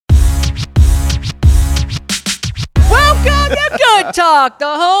Good Talk, the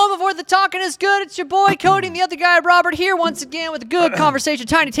home of where the talking is good. It's your boy Cody and the other guy Robert here once again with a good conversation.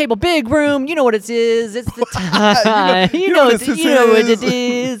 Tiny table, big room. You know what it is. It's the time. you know what it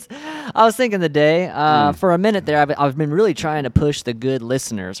is. I was thinking the day, for a minute there, I've been really trying to push the good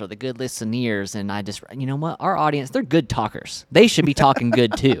listeners or the good listeners, and I just, you know what? Our audience, they're good talkers. They should be talking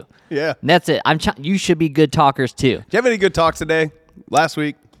good too. Yeah. And that's it. You should be good talkers too. Do you have any good talks today? Last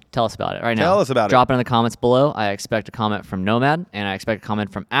week? Tell us about it right now. Tell us about it. Drop it in the comments below. I expect a comment from Nomad, and I expect a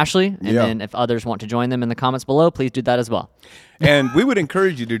comment from Ashley. And then if others want to join them in the comments below, please do that as well. And we would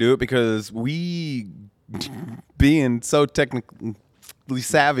encourage you to do it because we, being so technically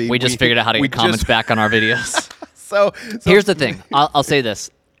savvy, We just figured out how to get comments back on our videos. So Here's the thing. I'll say this.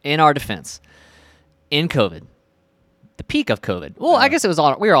 In our defense, in COVID, the peak of COVID. Well, I guess it was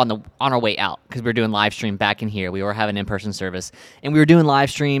we were on our way out because we were doing live stream back in here. We were having in-person service, and we were doing live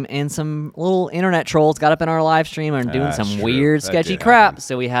stream, and some little internet trolls got up in our live stream and doing some weird, sketchy crap.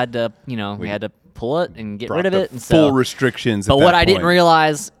 So we had to, we had to pull it and get rid of it. And full restrictions. But what I didn't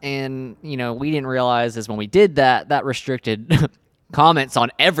realize, and we didn't realize, is when we did that restricted comments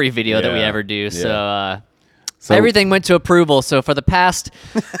on every video that we ever do. So everything went to approval. So for the past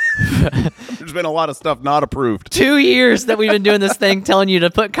there's been a lot of stuff not approved. 2 years that we've been doing this thing, telling you to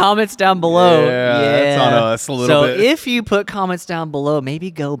put comments down below. Yeah, that's on us a little bit. So if you put comments down below,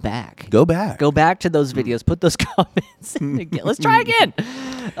 maybe go back. Go back to those videos. Put those comments in again. Let's try again.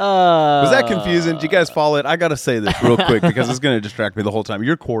 Was that confusing? Did you guys follow it? I got to say this real quick because it's going to distract me the whole time.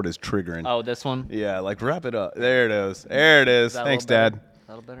 Your cord is triggering. Oh, this one? Yeah, like wrap it up. There it is. There it is. Thanks, Dad.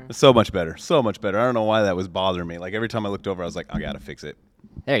 Better? So much better. So much better. I don't know why that was bothering me. Like every time I looked over, I was like, I got to fix it.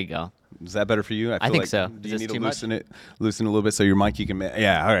 There you go. Is that better for you? I think like, so. Do you need to loosen it a little bit so your mic you can?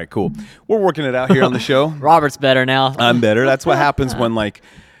 Yeah. All right. Cool. We're working it out here on the show. Robert's better now. I'm better. That's what happens when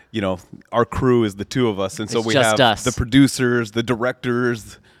our crew is the two of us, and so we have the producers, the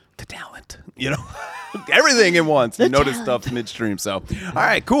directors, the talent. Everything at once. You notice stuff midstream. So, all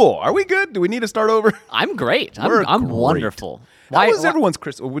right, cool. Are we good? Do we need to start over? I'm great. I'm great. wonderful. How was everyone's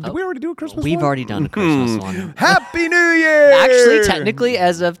Christmas? Did we already do a Christmas We've one? already done a Christmas one. Happy New Year! Actually, technically,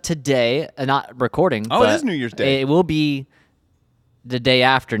 as of today, not recording. Oh, it is New Year's Day. It will be the day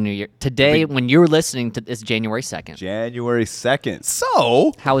after New Year. Today, when you're listening to this, January 2nd. January 2nd.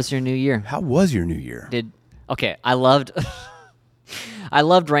 So, how was your New Year? How was your New Year? I loved... I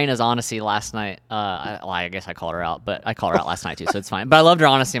loved Raina's honesty last night. I guess I called her out, but I called her out last night too, so it's fine. But I loved her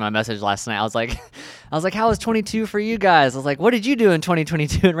honesty in my message last night. I was like, how was 22 for you guys? I was like, what did you do in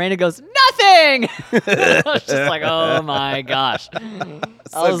 2022? And Raina goes, nothing. I was just like, oh my gosh.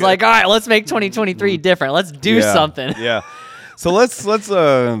 I was like, all right, let's make 2023 different. Let's do something. Yeah. So let's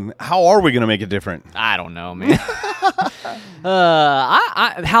how are we going to make it different? I don't know, man.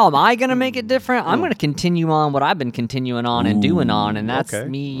 How am I going to make it different? I'm going to continue on what I've been continuing on and doing on, and that's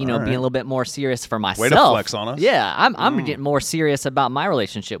me, being a little bit more serious for myself. Way to flex on us. Yeah, I'm getting more serious about my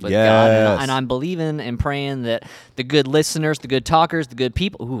relationship with God, and I'm believing and praying that the good listeners, the good talkers, the good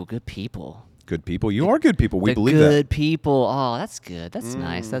people, good people. Good people. You are good people. We believe that. The good people. Oh, that's good. That's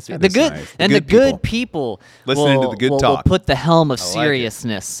nice. That's that the is good. nice. And the good people listening to the good will talk. put the helm of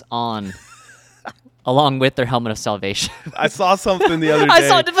seriousness on, along with their helmet of salvation. I saw something the other day. I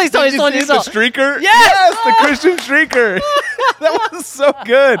saw. Please tell me. The streaker. Yes, the Christian streaker. That was so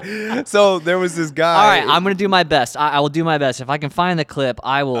good. So there was this guy. All right, I'm gonna do my best. I will do my best. If I can find the clip,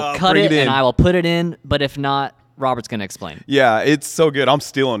 I will cut it and I will put it in. But if not, Robert's going to explain. Yeah, it's so good. I'm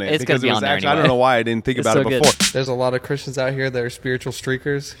stealing it. It's going to be on there anyway. I don't know why I didn't think about it before. There's a lot of Christians out here that are spiritual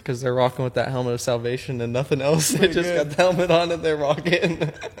streakers because they're rocking with that helmet of salvation and nothing else. They just got the helmet on and they're rocking.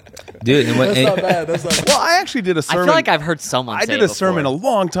 Dude, that's not bad. That's not bad. Well, I actually did a sermon. I feel like I've heard someone say I did a sermon a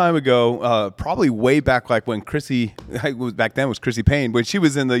long time ago, probably way back like when Chrissy, back then was Chrissy Payne, when she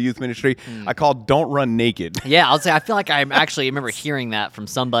was in the youth ministry. I called Don't Run Naked. Yeah, I'll say I feel like I actually remember hearing that from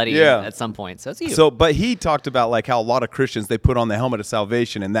somebody at some point. So it's you. But he talked about like how a lot of Christians, they put on the helmet of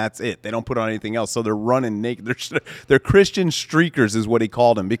salvation and that's it. They don't put on anything else. So they're running naked. They're Christian streakers is what he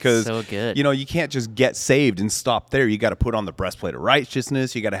called them because so good. You can't just get saved and stop there. You got to put on the breastplate of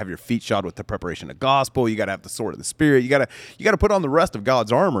righteousness. You got to have your feet shod with the preparation of gospel. You got to have the sword of the spirit. You got to put on the rest of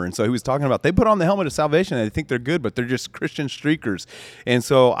God's armor. And so he was talking about they put on the helmet of salvation and they think they're good, but they're just Christian streakers. And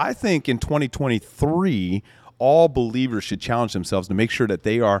so I think in 2023 all believers should challenge themselves to make sure that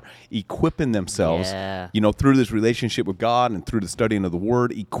they are equipping themselves, through this relationship with God and through the studying of the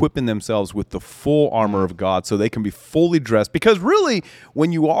Word, equipping themselves with the full armor of God so they can be fully dressed. Because really,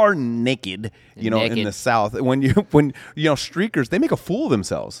 when you are naked, in the South, when streakers, they make a fool of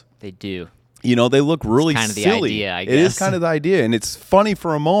themselves. They do. You know, they look really kind of the silly. idea, I It is guess. kind of the idea, and it's funny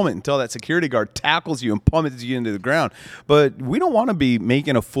for a moment until that security guard tackles you and pummels you into the ground. But we don't want to be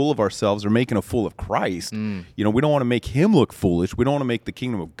making a fool of ourselves or making a fool of Christ. You know, we don't want to make him look foolish. We don't want to make the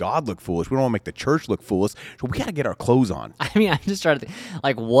kingdom of God look foolish. We don't want to make the church look foolish. So we got to get our clothes on. I mean, I'm just trying to think,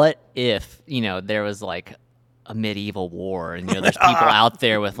 like, what if, you know, there was like a medieval war and, you know, there's people out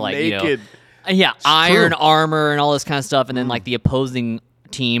there with like, Naked. you know, iron true. armor and all this kind of stuff. And then like the opposing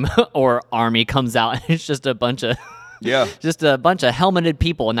team or army comes out and it's just a bunch of, Yeah. just a bunch of helmeted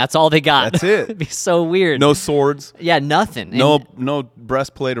people and that's all they got. That's it. It'd be so weird. No swords. Yeah, nothing. No And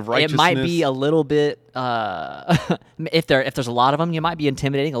breastplate of righteousness. it might be a little bit, if there's a lot of them, you might be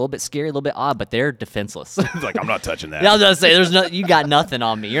intimidating, a little bit scary, a little bit odd, but they're defenseless. like, I'm not touching that. I was gonna say, you got nothing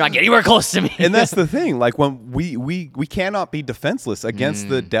on me. You're not getting anywhere close to me. And that's the thing. Like when we cannot be defenseless against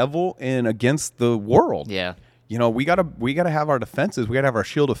the devil and against the world. Yeah. You know, we gotta have our defenses. We gotta have our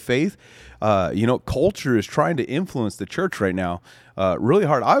shield of faith. You know, culture is trying to influence the church right now, really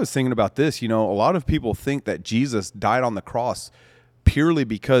hard. I was thinking about this. You know, a lot of people think that Jesus died on the cross purely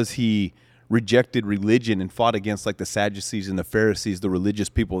because he rejected religion and fought against like the Sadducees and the Pharisees, the religious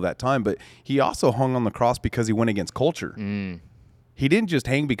people of that time. But he also hung on the cross because he went against culture. He didn't just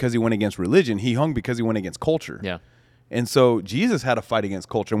hang because he went against religion. He hung because he went against culture. Yeah. And so Jesus had to fight against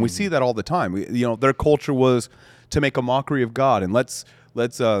culture, and we see that all the time. You know, their culture was to make a mockery of God, and let's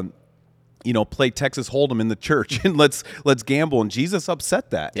you know, play Texas Hold'em in the church, and let's gamble. And Jesus upset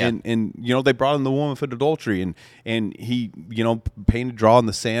that, Yeah. and you know, they brought in the woman for adultery, and he, you know, painted a draw in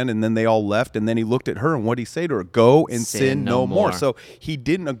the sand, and then they all left, and then he looked at her, and what did he say to her? Go and sin no more. So he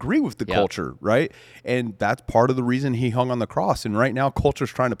didn't agree with the culture, right? And that's part of the reason he hung on the cross. And right now, culture's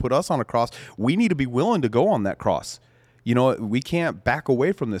trying to put us on a cross. We need to be willing to go on that cross. You know, we can't back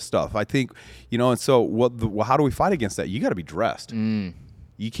away from this stuff. I think, you know, and so how do we fight against that? You got to be dressed.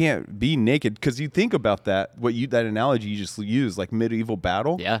 You can't be naked, because you think about that. That analogy you just used, like medieval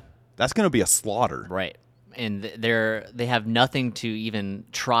battle. Yeah. That's going to be a slaughter. Right. And they have nothing to even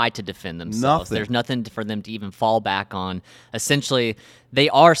try to defend themselves. Nothing. There's nothing for them to even fall back on. Essentially, they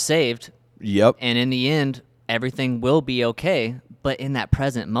are saved, Yep. and in the end, everything will be okay. But in that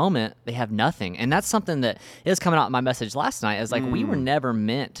present moment, they have nothing. And that's something that is coming out in my message last night. Is like, we were never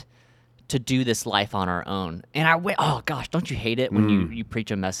meant to do this life on our own. And oh gosh, don't you hate it when you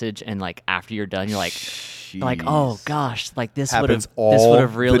preach a message and like after you're done, you're like, oh gosh, like this would Happens have all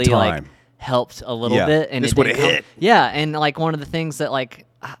really the like time. helped a little Yeah, bit, and this it would've didn't come- hit. Yeah, and like one of the things that like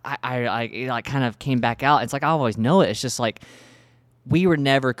I like kind of came back out. It's like I always know it. It's just like we were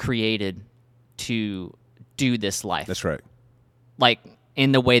never created to do this life. That's right. Like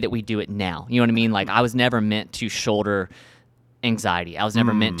in the way that we do it now. You know what I mean? Like I was never meant to shoulder anxiety. I was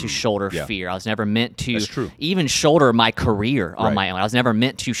never meant to shoulder Yeah. fear. I was never meant to That's true. even shoulder my career on Right. my own. I was never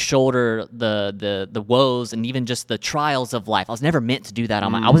meant to shoulder the woes and even just the trials of life. I was never meant to do that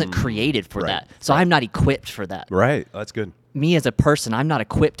on my. I wasn't created for Right. that. So I'm not equipped for that. Right. That's good. Me as a person, I'm not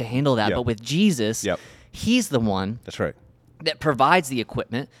equipped to handle that. Yep. But with Jesus, Yep. he's the one That's right. that provides the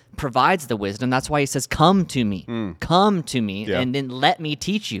equipment, provides the wisdom. That's why he says, come to me, Yeah. and then let me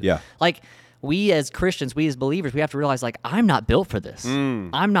teach you. Yeah. Like we as Christians, we as believers, we have to realize like, I'm not built for this.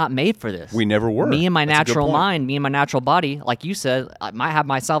 I'm not made for this. We never were. Me and my That's a good natural point. mind, me and my natural body, like you said, I might have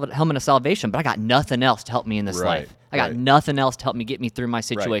my helmet of salvation, but I got nothing else to help me in this Right, life. I got right. nothing else to help me get me through my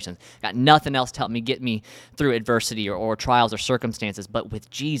situations. Got nothing else to help me get me through adversity or trials or circumstances. But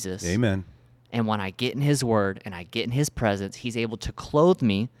with Jesus, Amen. and when I get in his word and I get in his presence, he's able to clothe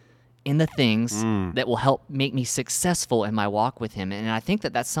me in the things that will help make me successful in my walk with him. And I think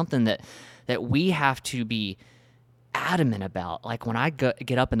that that's something that we have to be adamant about. Like when I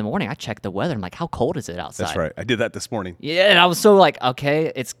get up in the morning, I check the weather. I'm like, how cold is it outside? That's right. I did that this morning. Yeah, and I was so like,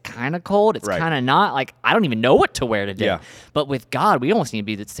 okay, it's kind of cold. It's Right. kind of not. Like, I don't even know what to wear today. Yeah. But with God, we almost need to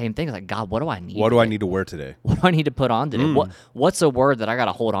be the same thing. It's like, God, what do I need? What do today? I need to wear today? What do I need to put on today? What's a word that I got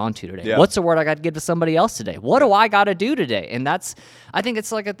to hold on to today? Yeah. What's a word I got to give to somebody else today? What do I got to do today? And I think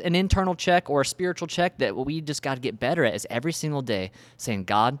it's like an internal check or a spiritual check that we just got to get better at is every single day saying,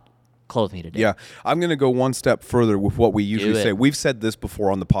 God, clothe me today. Yeah, I'm going to go one step further with what we usually Do it. say. We've said this before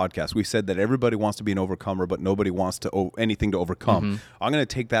on the podcast. We've said that everybody wants to be an overcomer, but nobody wants anything to overcome. Mm-hmm. I'm going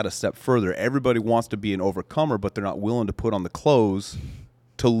to take that a step further. Everybody wants to be an overcomer, but they're not willing to put on the clothes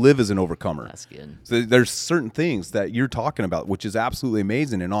to live as an overcomer. That's good. So there's certain things that you're talking about, which is absolutely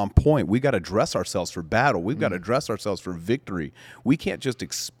amazing and on point. We got to dress ourselves for battle. We've got to dress ourselves for victory. We can't just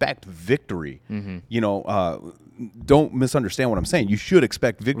expect victory. You know, don't misunderstand what I'm saying. You should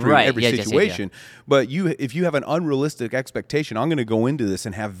expect victory Right. in every Yeah, yes, yeah, situation. But if you have an unrealistic expectation, I'm going to go into this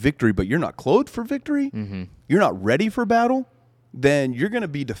and have victory, but you're not clothed for victory. You're not ready for battle. then you're going to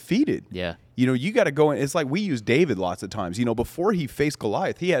be defeated. Yeah. You know, you got to go in. It's like we use David lots of times. You know, before he faced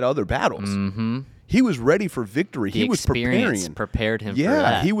Goliath, he had other battles. Mm-hmm. He was ready for victory. He was preparing. Prepared him for Yeah,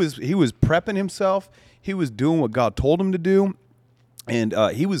 that. he was prepping himself. He was doing what God told him to do. And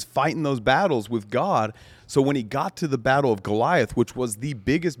he was fighting those battles with God. So when he got to the battle of Goliath, which was the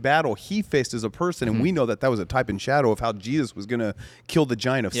biggest battle he faced as a person, and we know that was a type and shadow of how Jesus was going to kill the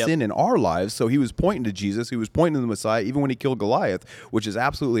giant of sin in our lives. So he was pointing to Jesus. He was pointing to the Messiah, even when he killed Goliath, which is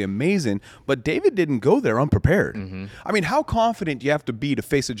absolutely amazing. But David didn't go there unprepared. I mean, how confident do you have to be to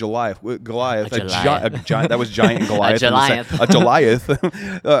face a Goliath? A giant. That was giant and Goliath. A Goliath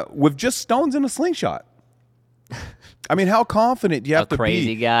with just stones and a slingshot. I mean, how confident do you have to be?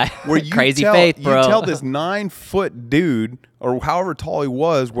 Crazy guy. Where you Crazy tell, faith, bro. You tell this 9-foot dude, or however tall he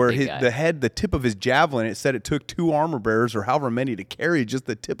was, where Big guy. the tip of his javelin, it said it took 2 armor bearers or however many to carry just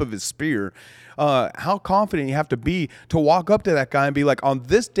the tip of his spear. How confident you have to be to walk up to that guy and be like, on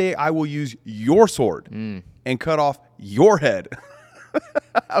this day, I will use your sword and cut off your head.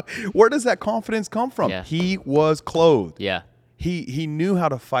 Where does that confidence come from? Yeah. He was clothed. Yeah. He knew how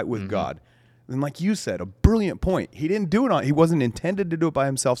to fight with God. And like you said, a brilliant point. He didn't do it he wasn't intended to do it by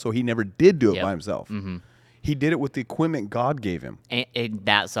himself, so he never did do it by himself. He did it with the equipment God gave him. And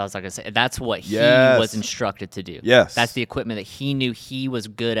that's what I was like I said. That's what he Yes. was instructed to do. Yes. That's the equipment that he knew he was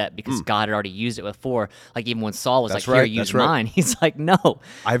good at because God had already used it before. Like even when Saul was That's like, "Here, right, use that's right. mine." He's like, "No,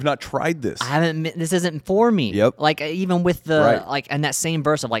 I have not tried this. I haven't. This isn't for me." Yep. Like even with the Right. like, and that same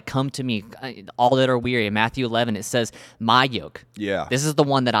verse of like, "Come to me, all that are weary." In Matthew 11, it says, "My yoke." Yeah. This is the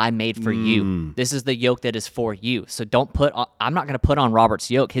one that I made for you. This is the yoke that is for you. So don't put. I'm not going to put on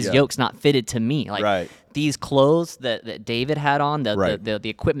Robert's yoke. His Yeah. yoke's not fitted to me. Like Right. these clothes that David had on, Right. the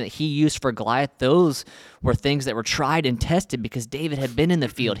equipment that he used for Goliath, those were things that were tried and tested because David had been in the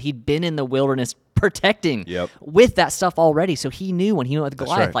field. He'd been in the wilderness protecting Yep. with that stuff already. So he knew when he went with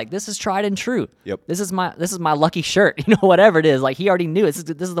Goliath, right. like this is tried and true. Yep. This is my lucky shirt. You know, whatever it is. Like he already knew this is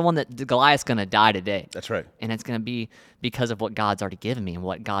the one that Goliath's gonna die today. That's right. And it's gonna be because of what God's already given me and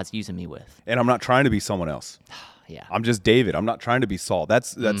what God's using me with. And I'm not trying to be someone else. Yeah. I'm just David. I'm not trying to be Saul.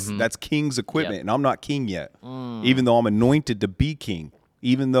 That's king's equipment, Yep. and I'm not king yet. Even though I'm anointed to be king.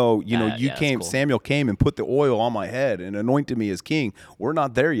 Even though that's cool. Samuel came and put the oil on my head and anointed me as king. We're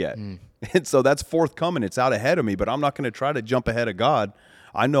not there yet, and so that's forthcoming. It's out ahead of me, but I'm not going to try to jump ahead of God.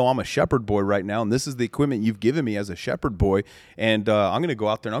 I know I'm a shepherd boy right now, and this is the equipment you've given me as a shepherd boy, and I'm going to go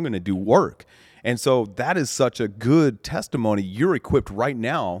out there and I'm going to do work. And so that is such a good testimony. You're equipped right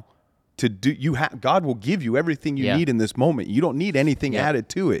now to do. God will give you everything you Yeah. need in this moment. You don't need anything Yeah. added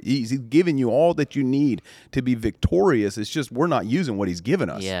to it. He's giving you all that you need to be victorious. It's just we're not using what He's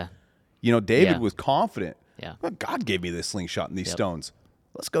given us. Yeah. You know, David Yeah. was confident. Yeah. Well, God gave me this slingshot and these Yep. stones.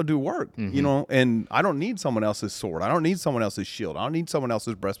 Let's go do work. You know, and I don't need someone else's sword. I don't need someone else's shield. I don't need someone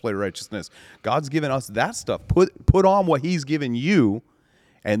else's breastplate of righteousness. God's given us that stuff. Put on what He's given you,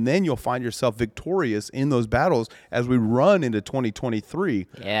 and then you'll find yourself victorious in those battles as we run into 2023.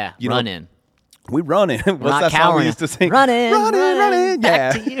 Yeah. You know, Run in. We run in. What's Not that song we cowering. used to sing? Run in. Run in.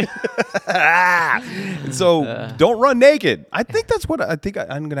 Back Yeah. to you. And so don't run naked. I think that's what I'm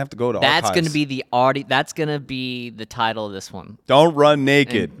gonna have to go to. That's archives. gonna be That's gonna be the title of this one. Don't run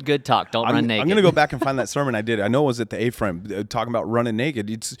naked. And good talk. Don't run naked. I'm gonna go back and find that sermon I did. I know it was at the A-frame talking about running naked.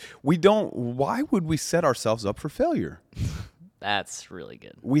 Why would we set ourselves up for failure? That's really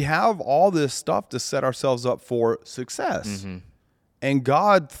good. We have all this stuff to set ourselves up for success. And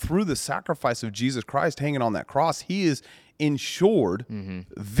God, through the sacrifice of Jesus Christ hanging on that cross, He is ensured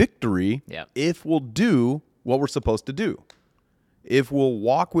victory Yep. if we'll do what we're supposed to do. If we'll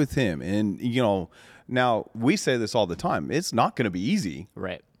walk with Him. And, now we say this all the time. It's not going to be easy.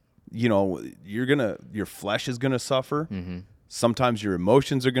 Right. Your flesh is going to suffer. Sometimes your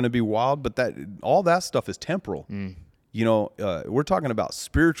emotions are going to be wild, but all that stuff is temporal. We're talking about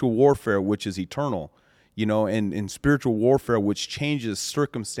spiritual warfare, which is eternal. And spiritual warfare, which changes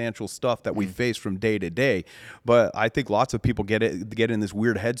circumstantial stuff that we face from day to day. But I think lots of people get in this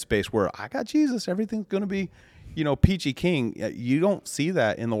weird headspace where I got Jesus, everything's going to be, peachy king. You don't see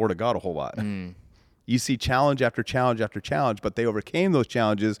that in the Word of God a whole lot. You see challenge after challenge after challenge, but they overcame those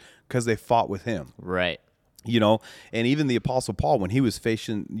challenges because they fought with Him. Right. And even the Apostle Paul, when he was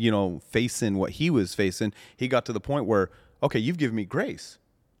facing what he was facing, he got to the point where, okay, you've given me grace.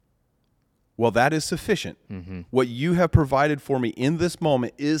 Well, that is sufficient. What you have provided for me in this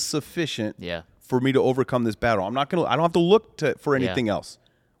moment is sufficient for me to overcome this battle. I don't have to look for anything else.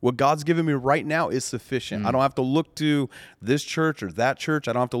 What God's given me right now is sufficient. I don't have to look to this church or that church.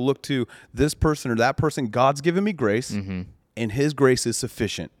 I don't have to look to this person or that person. God's given me grace, and His grace is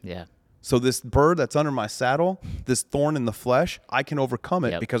sufficient. Yeah. So this bird that's under my saddle, this thorn in the flesh, I can overcome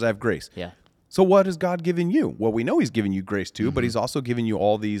it Yep. because I have grace. Yeah. So what has God given you? Well, we know he's given you grace too, but he's also given you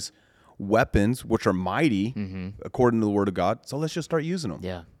all these weapons, which are mighty according to the word of God. So let's just start using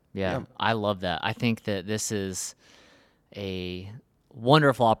them. Yeah. I love that. I think that this is a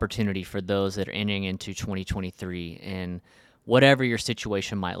wonderful opportunity for those that are entering into 2023 and whatever your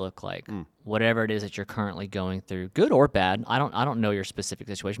situation might look like, whatever it is that you're currently going through, good or bad. I don't know your specific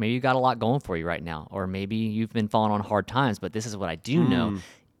situation. Maybe you got a lot going for you right now, or maybe you've been falling on hard times, but this is what I do know.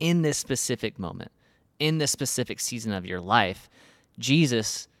 In this specific moment, in this specific season of your life,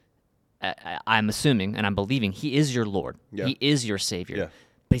 Jesus, I'm assuming and I'm believing, he is your Lord. Yeah. He is your Savior. Yeah.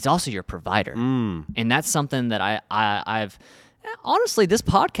 But he's also your provider. And that's something that I've honestly, this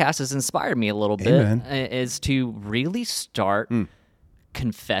podcast has inspired me a little bit, Amen. is to really start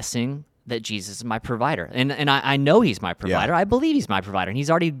confessing that Jesus is my provider. And I know he's my provider. Yeah. I believe he's my provider. And he's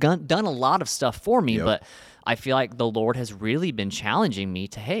already done a lot of stuff for me, Yep. but I feel like the Lord has really been challenging me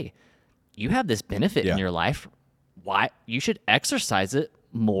to, hey, you have this benefit Yeah. in your life. Why? You should exercise it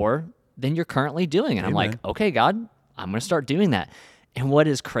more than you're currently doing. And I'm like, Amen. okay, God, I'm going to start doing that. And what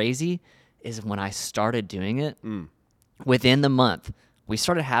is crazy is when I started doing it, within the month, we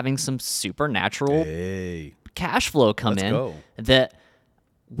started having some supernatural Hey. cash flow come Let's in go. that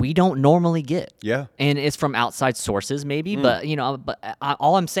we don't normally get. Yeah. And it's from outside sources maybe, but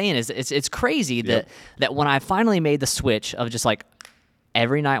all I'm saying is it's crazy that when I finally made the switch of just like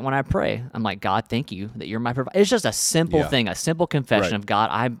every night when I pray, I'm like, God, thank you that you're my provider. It's just a simple Yeah. thing, a simple confession Right. of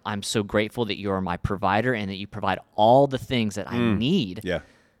God, I'm so grateful that you are my provider and that you provide all the things that I need, Yeah.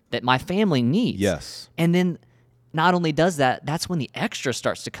 that my family needs. Yes. And then not only does that, that's when the extra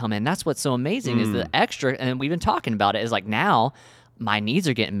starts to come in. That's what's so amazing is the extra, and we've been talking about it, is like now my needs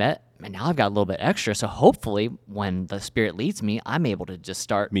are getting met, and now I've got a little bit extra. So hopefully when the Spirit leads me, I'm able to just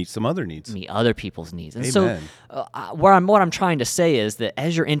start Meet some other needs. meet other people's needs. And Amen. so what I'm trying to say is that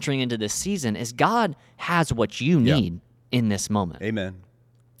as you're entering into this season, is God has what you Yeah. need in this moment. Amen.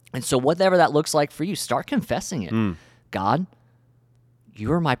 And so whatever that looks like for you, start confessing it. God,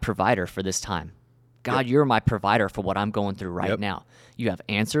 you are my provider for this time. God, you're my provider for what I'm going through right Yep. now. You have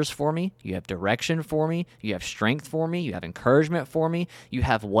answers for me. You have direction for me. You have strength for me. You have encouragement for me. You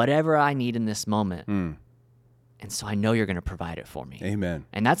have whatever I need in this moment. And so I know you're going to provide it for me. Amen.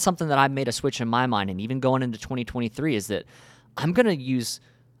 And that's something that I've made a switch in my mind. And even going into 2023 is that I'm going to use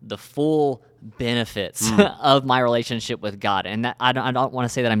the full benefits of my relationship with God. And that I don't want to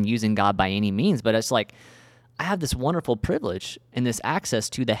say that I'm using God by any means, but it's like I have this wonderful privilege and this access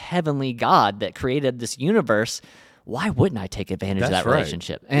to the heavenly God that created this universe. Why wouldn't I take advantage of That's that right.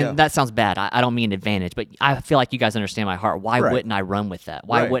 relationship? And Yeah. that sounds bad. I don't mean advantage, but I feel like you guys understand my heart. Why Right. wouldn't I run with that?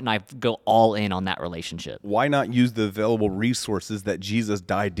 Why Right. wouldn't I go all in on that relationship? Why not use the available resources that Jesus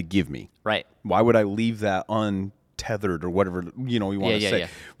died to give me? Right. Why would I leave that untethered or whatever you want Yeah, to yeah, say? yeah.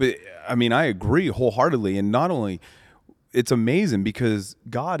 But I mean, I agree wholeheartedly. And not only, it's amazing because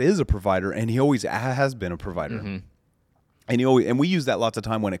God is a provider, and He always has been a provider. And we use that lots of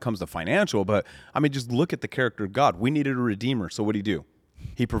time when it comes to financial. But I mean, just look at the character of God. We needed a redeemer, so what did He do?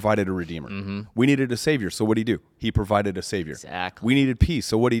 He provided a redeemer. We needed a savior, so what did He do? He provided a savior. Exactly. We needed peace,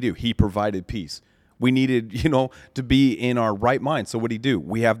 so what did He do? He provided peace. We needed, to be in our right mind. So what did He do?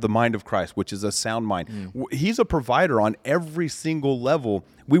 We have the mind of Christ, which is a sound mind. He's a provider on every single level.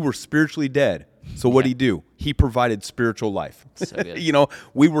 We were spiritually dead. So what did He do? He provided spiritual life. So good.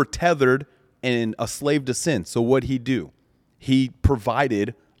 We were tethered and a slave to sin. So what did He do? He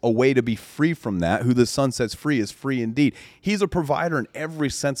provided a way to be free from that. Who the Son sets free is free indeed. He's a provider in every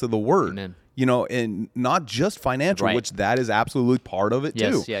sense of the word. Amen. And not just financial, Right. which that is absolutely part of it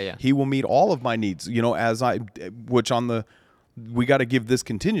Yes, too. yeah. He will meet all of my needs, we got to give this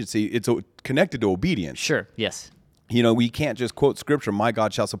contingency. It's connected to obedience. Sure. Yes. We can't just quote scripture, my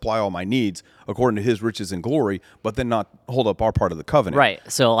God shall supply all my needs according to His riches and glory, but then not hold up our part of the covenant. Right.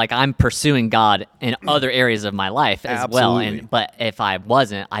 So like I'm pursuing God in other areas of my life as well. Absolutely. But if I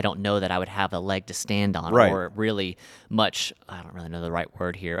wasn't, I don't know that I would have a leg to stand on Right. or really much, I don't really know the right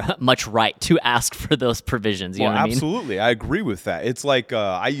word here, much right to ask for those provisions. You know what I mean? Absolutely. I agree with that. It's like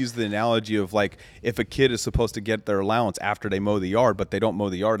I use the analogy of like if a kid is supposed to get their allowance after they mow the yard, but they don't mow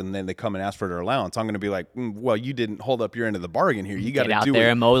the yard and then they come and ask for their allowance. I'm going to be like, well, you didn't hold up your end of the bargain here. You got to Get out do there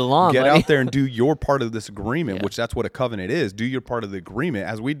it. and mow the lawn, Get buddy. out there and do your part of this agreement, Yeah. which that's what a covenant is. Do your part of the agreement.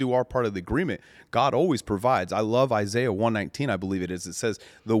 As we do our part of the agreement, God always provides. I love Isaiah 119, I believe it is. It says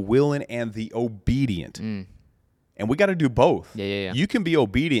the willing and the obedient. And we got to do both. Yeah. You can be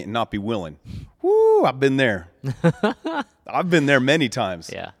obedient and not be willing. Woo, I've been there. I've been there many times.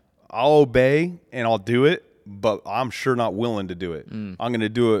 Yeah. I'll obey and I'll do it, but I'm sure not willing to do it. I'm going to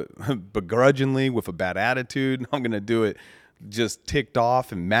do it begrudgingly with a bad attitude. I'm going to do it just ticked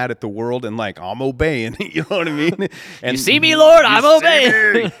off and mad at the world and like, I'm obeying. You know what I mean? And You see me, Lord, I'm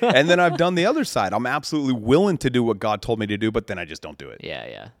obeying. And then I've done the other side. I'm absolutely willing to do what God told me to do, but then I just don't do it.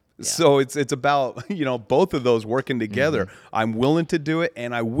 Yeah. So it's about, both of those working together. I'm willing to do it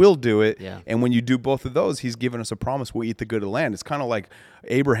and I will do it. Yeah. And when you do both of those, he's given us a promise, we'll eat the good of the land. It's kind of like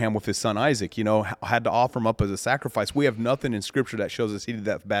Abraham with his son Isaac, had to offer him up as a sacrifice. We have nothing in scripture that shows us he did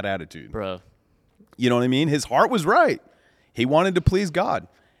that bad attitude. Bro. You know what I mean? His heart was right. He wanted to please God.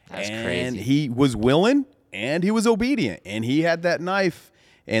 That's and crazy. He was willing and he was obedient and he had that knife.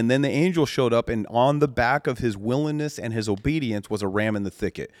 And then the angel showed up, and on the back of his willingness and his obedience was a ram in the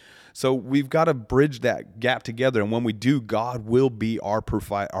thicket. So we've got to bridge that gap together. And when we do, God will be our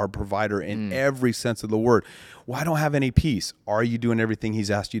provider in every sense of the word. Well, I don't have any peace. Are you doing everything he's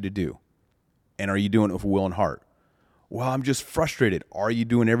asked you to do? And are you doing it with a will and heart? Well, I'm just frustrated. Are you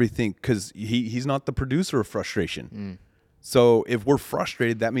doing everything? Because he's not the producer of frustration. So if we're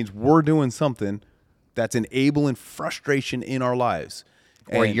frustrated, that means we're doing something that's enabling frustration in our lives.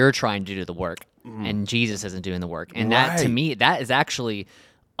 Or you're trying to do the work, and Jesus isn't doing the work. And that, to me, that is actually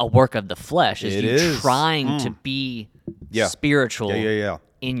a work of the flesh, is trying to be spiritual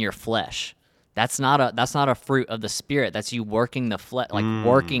in your flesh. That's not a fruit of the Spirit. That's you working the flesh, like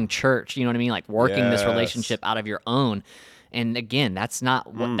working church. You know what I mean? Like working this relationship out of your own. And again, that's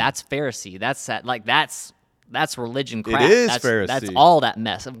not what that's Pharisee. That's religion crap. It is that's, Pharisee. That's all that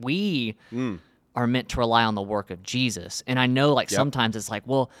mess. We are meant to rely on the work of Jesus. And I know sometimes it's like,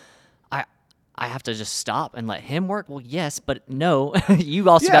 well, I have to just stop and let him work. Well, yes, but no, you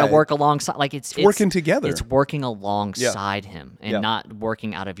also got to work alongside. Like it's working together. It's working alongside him and not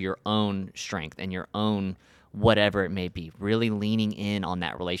working out of your own strength and your own whatever it may be. Really leaning in on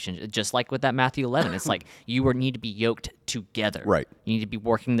that relationship, just like with that Matthew 11. It's like you need to be yoked together. Right. You need to be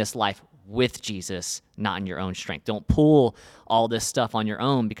working this life with Jesus, not in your own strength. Don't pull all this stuff on your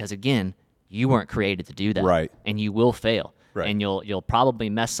own because again, you weren't created to do that. Right. And you will fail. Right. And you'll probably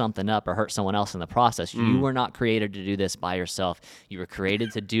mess something up or hurt someone else in the process. You were not created to do this by yourself. You were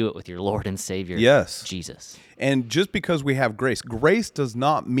created to do it with your Lord and Savior, Jesus. And just because we have grace does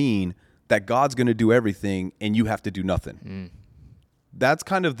not mean that God's going to do everything and you have to do nothing. That's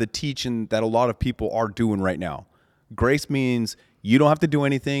kind of the teaching that a lot of people are doing right now. Grace means you don't have to do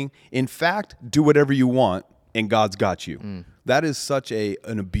anything. In fact, do whatever you want and God's got you. That is such an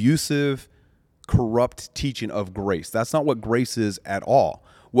abusive, corrupt teaching of grace. That's not what grace is at all.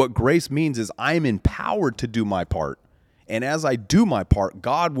 What grace means is I'm empowered to do my part. And as I do my part,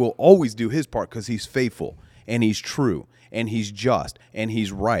 God will always do his part because he's faithful and he's true and he's just and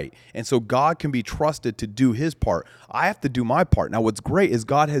he's right. And so God can be trusted to do his part. I have to do my part. Now, what's great is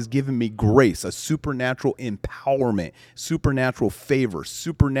God has given me grace, a supernatural empowerment, supernatural favor,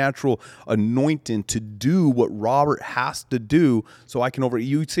 supernatural anointing to do what Robert has to do so I can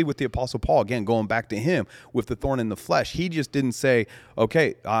you see with the Apostle Paul, again, going back to him with the thorn in the flesh, he just didn't say,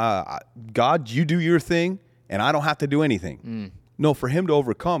 okay, God, you do your thing and I don't have to do anything. No, for him to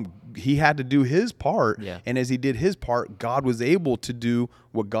overcome, he had to do his part. Yeah. And as he did his part, God was able to do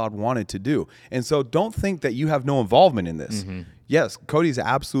what God wanted to do. And so don't think that you have no involvement in this. Yes, Cody's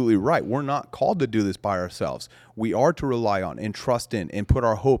absolutely right. We're not called to do this by ourselves. We are to rely on and trust in and put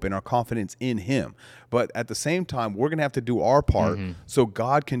our hope and our confidence in him. But at the same time, we're going to have to do our part so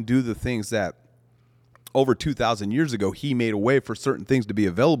God can do the things that over 2,000 years ago, he made a way for certain things to be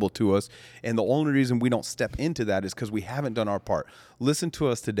available to us. And the only reason we don't step into that is because we haven't done our part. Listen to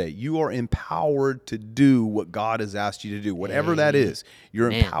us today. You are empowered to do what God has asked you to do, whatever that is.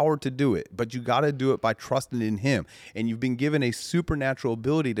 You're empowered to do it, but you got to do it by trusting in him. And you've been given a supernatural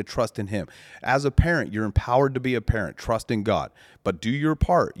ability to trust in him. As a parent, you're empowered to be a parent. Trust in God, but do your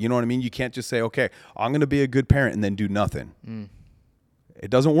part. You know what I mean? You can't just say, okay, I'm going to be a good parent and then do nothing. It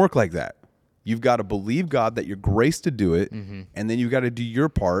doesn't work like that. You've got to believe God that you're graced to do it, and then you've got to do your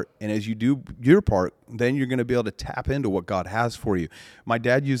part. And as you do your part, then you're going to be able to tap into what God has for you. My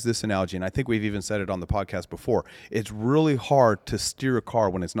dad used this analogy, and I think we've even said it on the podcast before. It's really hard to steer a car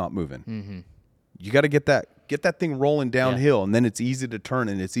when it's not moving. You got to get that thing rolling downhill, and then it's easy to turn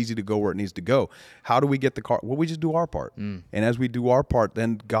and it's easy to go where it needs to go. How do we get the car? Well, we just do our part. And as we do our part,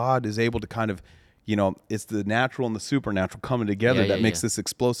 then God is able to kind of, it's the natural and the supernatural coming together that makes this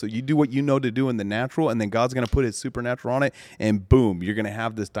explosive. You do what you know to do in the natural, and then God's going to put his supernatural on it, and boom, you're going to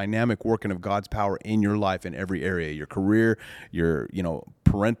have this dynamic working of God's power in your life in every area, your career, your,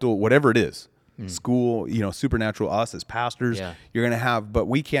 parental, whatever it is, school, supernatural, us as pastors, you're going to have, but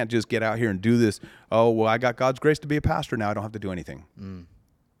we can't just get out here and do this. Oh, well, I got God's grace to be a pastor now. I don't have to do anything.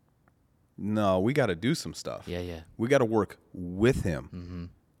 No, we got to do some stuff. Yeah. We got to work with him. Mm-hmm.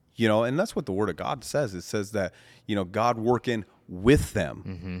 You know, and that's what the word of God says. It says that, you know, God working with them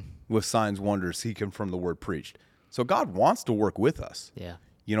Mm-hmm. with signs, wonders, he came from the word preached. So God wants to work with us. Yeah.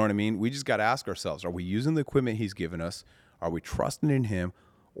 You know what I mean? We just got to ask ourselves, are we using the equipment he's given us? Are we trusting in him?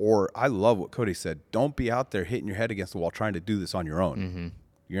 Or I love what Cody said. Don't be out there hitting your head against the wall trying to do this on your own. Mm-hmm.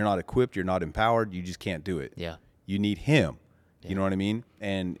 You're not equipped. You're not empowered. You just can't do it. Yeah. You need him. Yeah. You know what I mean?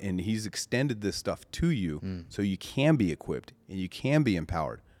 And he's extended this stuff to you so you can be equipped and you can be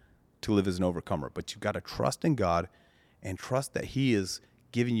empowered to live as an overcomer. But you've got to trust in God and trust that he is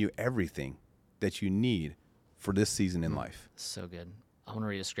giving you everything that you need for this season in life. So good. I want to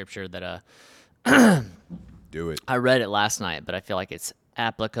read a scripture that Do it. I read it last night, but I feel like it's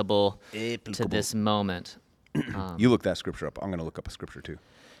applicable to this moment. You look that scripture up. I'm going to look up a scripture too.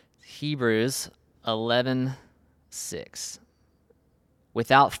 Hebrews 11:6.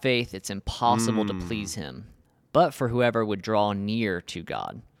 Without faith, it's impossible to please him. But for whoever would draw near to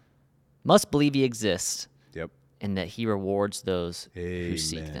God, must believe he exists Yep. and that he rewards those who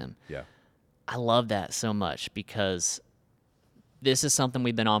seek Amen. them. Yeah. I love that so much because this is something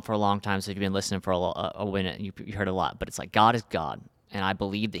we've been on for a long time. So if you've been listening for a minute, you heard a lot. But it's like God is God, and I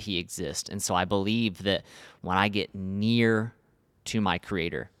believe that he exists. And so I believe that when I get near to my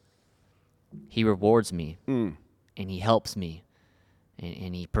Creator, he rewards me, and he helps me,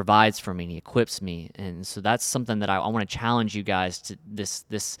 and he provides for me, and he equips me. And so that's something that I want to challenge you guys to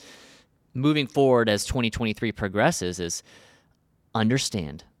this moving forward as 2023 progresses is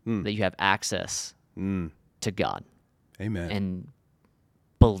understand that you have access to God Amen. and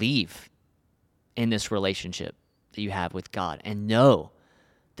believe in this relationship that you have with God and know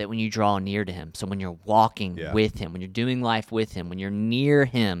that when you draw near to him, so when you're walking with him, when you're doing life with him, when you're near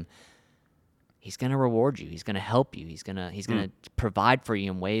him, he's going to reward you. He's going to help you. He's going to provide for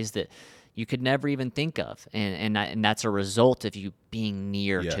you in ways that you could never even think of. And that's a result of you being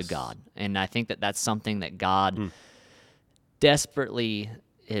near to God. And I think that that's something that God desperately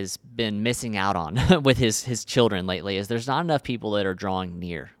has been missing out on with his children lately, is there's not enough people that are drawing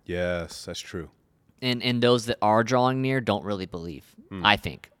near. Yes, that's true. And those that are drawing near don't really believe, I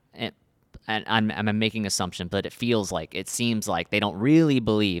think. And I'm making assumption, but it seems like they don't really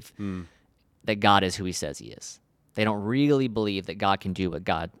believe that God is who he says he is. They don't really believe that God can do what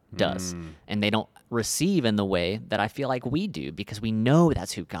God does. And they don't receive in the way that I feel like we do, because we know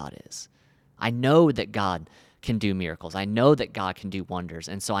that's who God is. I know that God can do miracles. I know that God can do wonders.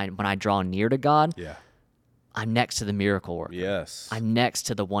 And so when I draw near to God, I'm next to the miracle worker. Yes. I'm next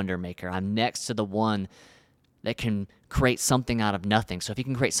to the wonder maker. I'm next to the one that can create something out of nothing. So if he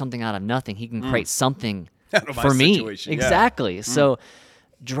can create something out of nothing, he can create something Out of my for me. situation, yeah. Exactly. So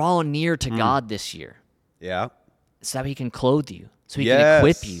draw near to God this year Yeah. so that he can clothe you, so he can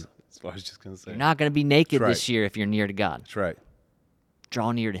equip you. That's what I was just going to say. You're not going to be naked That's this right. year if you're near to God. That's right.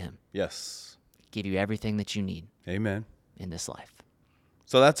 Draw near to him. Yes. Give you everything that you need Amen. in this life.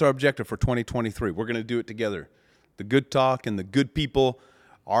 So that's our objective for 2023. We're going to do it together. The good talk and the good people.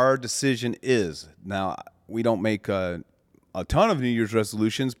 Our decision is, now we don't make a ton of New Year's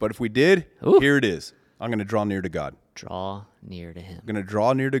resolutions, but if we did, here it is. I'm going to draw near to God. Draw near to him. I'm going to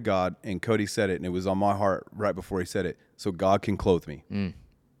draw near to God, and Cody said it, and it was on my heart right before he said it, so God can clothe me.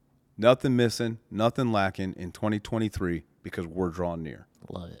 Nothing missing, nothing lacking in 2023 because we're drawing near.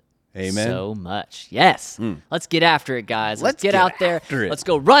 Love it. Amen. So much. Yes. Let's get after it, guys. Let's get out there. after it. Let's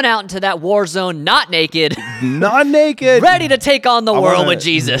go run out into that war zone, not naked, Not naked. ready to take on the world with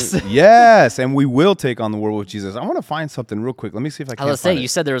Jesus. Yes, and we will take on the world with Jesus. I want to find something real quick. Let me see if I can. I was saying, you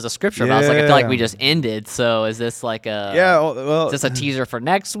said there was a scripture, but I was like, I feel like we Yeah. just ended. So is this like a well, is this a teaser for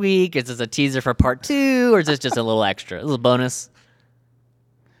next week? Is this a teaser for part 2, or is this just a little extra, a little bonus?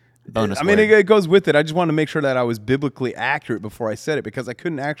 Bonus. I mean, word. it goes with it. I just wanted to make sure that I was biblically accurate before I said it, because I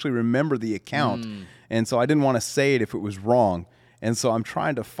couldn't actually remember the account. And so I didn't want to say it if it was wrong. And so I'm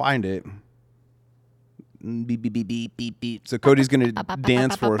trying to find it. Beep, beep, beep, beep, beep, beep. So Cody's going to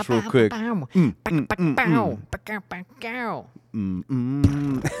dance for us real quick.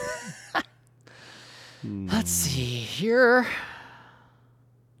 Let's see here.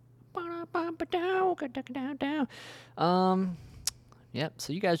 Yep.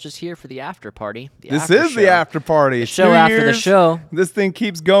 So you guys just here for the after party. This is the after party. show New after the Year's. show. This thing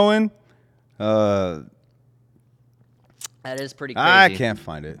keeps going. That is pretty crazy. I can't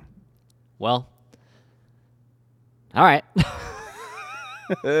find it. Well. All right.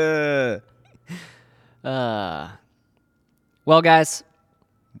 Well, guys,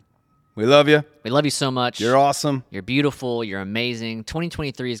 We love you. we love you so much. You're awesome. You're beautiful. You're amazing.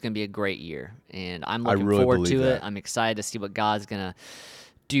 2023 is going to be a great year, and I'm I looking really forward believe to it. that. I'm excited to see what God's going to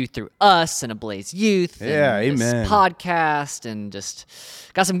do through us and Ablaze Youth. Yeah, and this amen. podcast, and just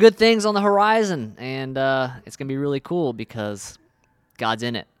got some good things on the horizon. And it's going to be really cool because God's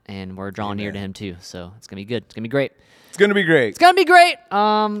in it, and we're drawing near to him too. So it's going to be good. It's going to be great. It's going to be great. It's going to be great.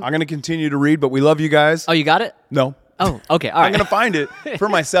 I'm going to continue to read, but we love you guys. Oh, you got it? No. Oh, okay. All right. I'm going to find it for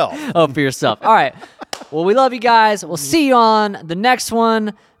myself. Oh, for yourself. All right. Well, we love you guys. We'll see you on the next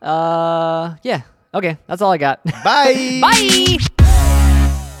one. Yeah. Okay. That's all I got. Bye. Bye.